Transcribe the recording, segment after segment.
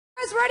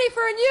Is ready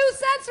for a new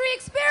sensory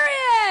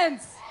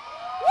experience!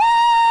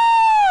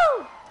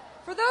 Woo!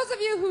 For those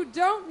of you who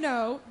don't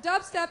know,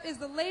 dubstep is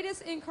the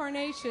latest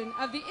incarnation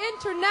of the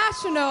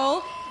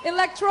international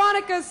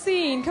electronica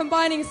scene,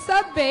 combining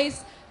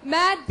sub-bass,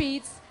 mad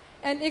beats,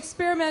 and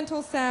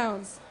experimental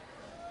sounds.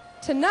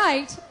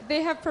 Tonight,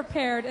 they have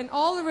prepared an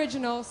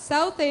all-original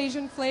South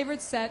Asian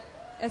flavored set,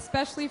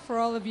 especially for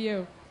all of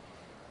you.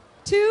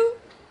 Two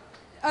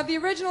of the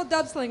original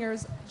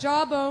Dubslingers,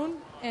 Jawbone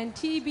and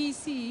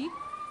TBC,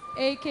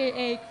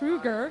 aka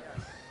Kruger,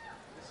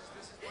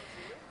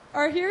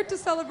 are here to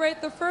celebrate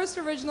the first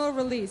original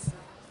release,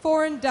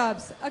 Foreign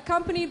Dubs,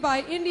 accompanied by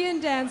Indian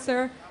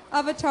dancer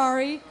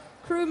Avatari,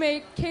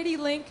 crewmate Katie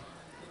Link,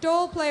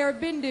 dole player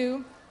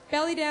Bindu,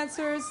 belly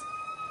dancers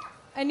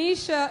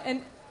Anisha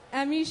and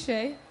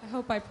Amishe, I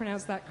hope I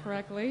pronounced that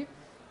correctly,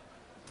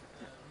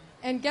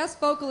 and guest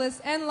vocalists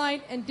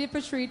Enlight and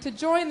Dipashri to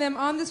join them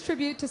on this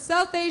tribute to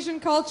South Asian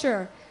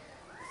culture.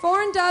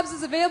 Foreign Dubs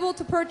is available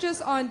to purchase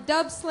on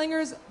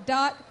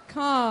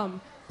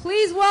Dubslingers.com.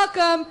 Please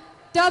welcome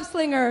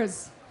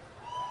Dubslingers.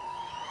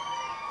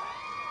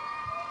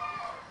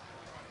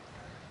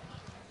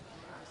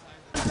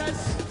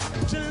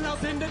 Chilling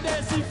out in the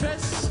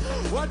desiFest.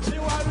 What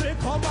you want, we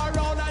come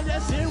around and you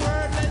see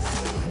wordless.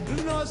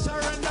 No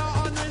surrender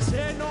and we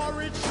say no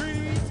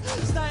retreat.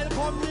 Style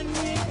coming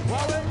in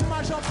while we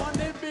mash up on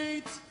the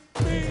beat.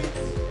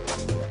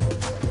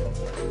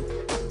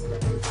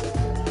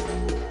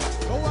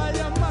 While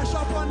you mash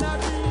up on the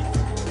beat.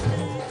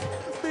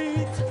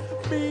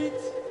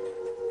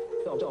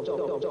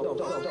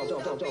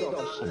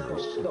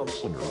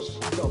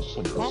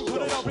 Come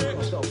put it up here.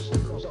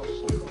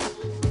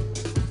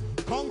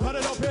 Come put it up here. Come put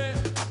it up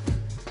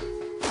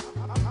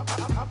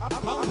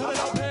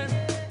here.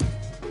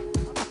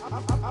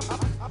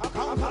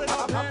 Come put it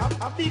up here.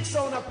 A big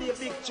sound up here,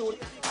 big tune.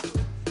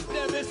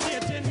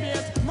 Devastating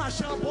bass,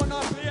 mash up on a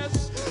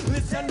place.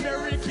 Listen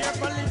very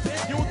carefully,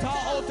 take you to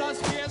outer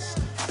space.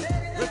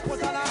 We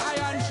put on an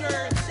iron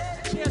shirt,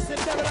 chase the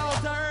devil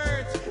out the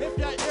earth. If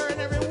you're hearing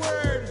every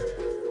word.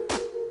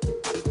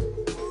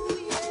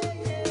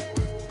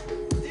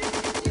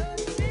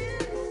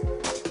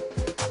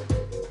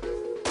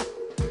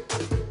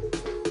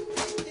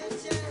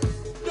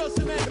 Just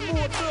to make the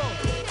mood flow.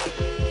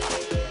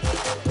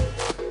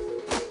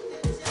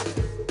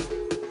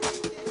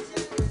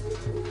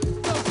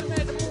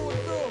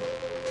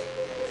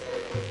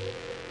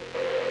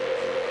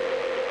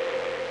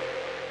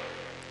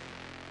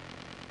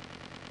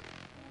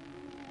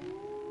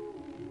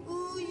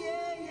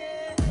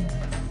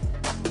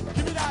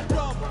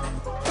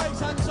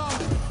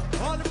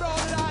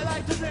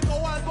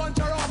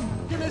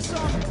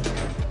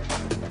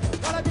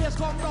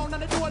 Come round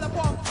and they do all the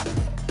bump.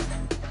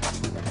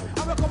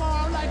 And we come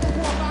around like the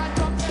poor man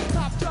drop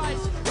top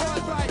choice,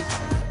 world right.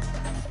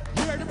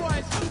 Hear the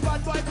voice,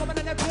 bad boy coming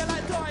and they play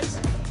like toys.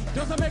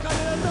 Just to make a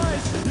little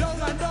noise.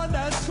 Young and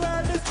Dundas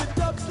square, this the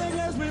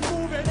Dubslingers, we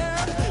move in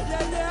here.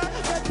 Yeah,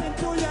 get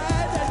into your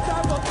head and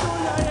tap up to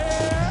your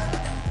hair.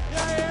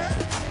 Yeah.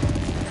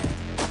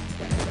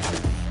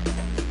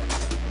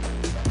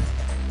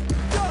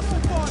 Just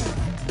for fun.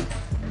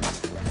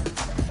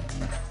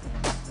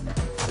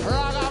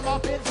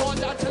 Ragamuffins,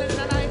 ones are chilling in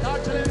the night, are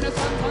chilling in the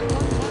sun.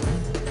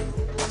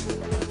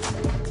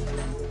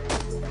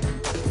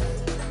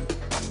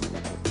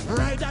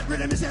 Ride that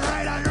rhythm, is it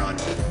ride and run.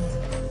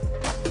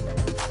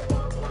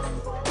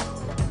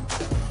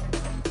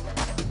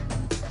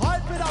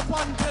 Hype it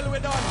up until we're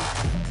done.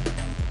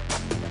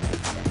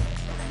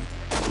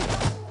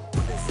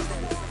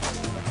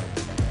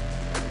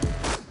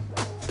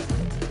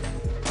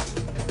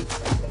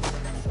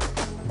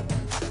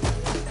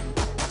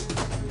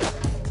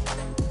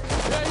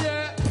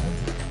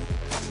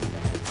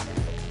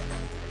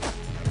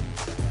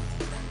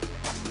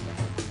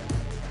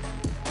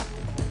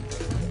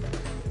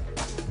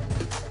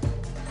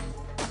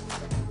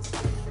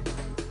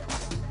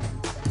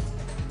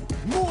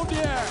 Move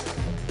there.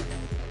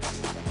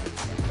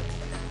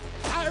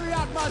 Airy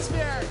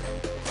atmosphere.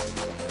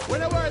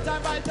 When the words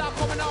I'm by top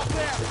coming off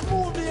there.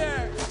 Move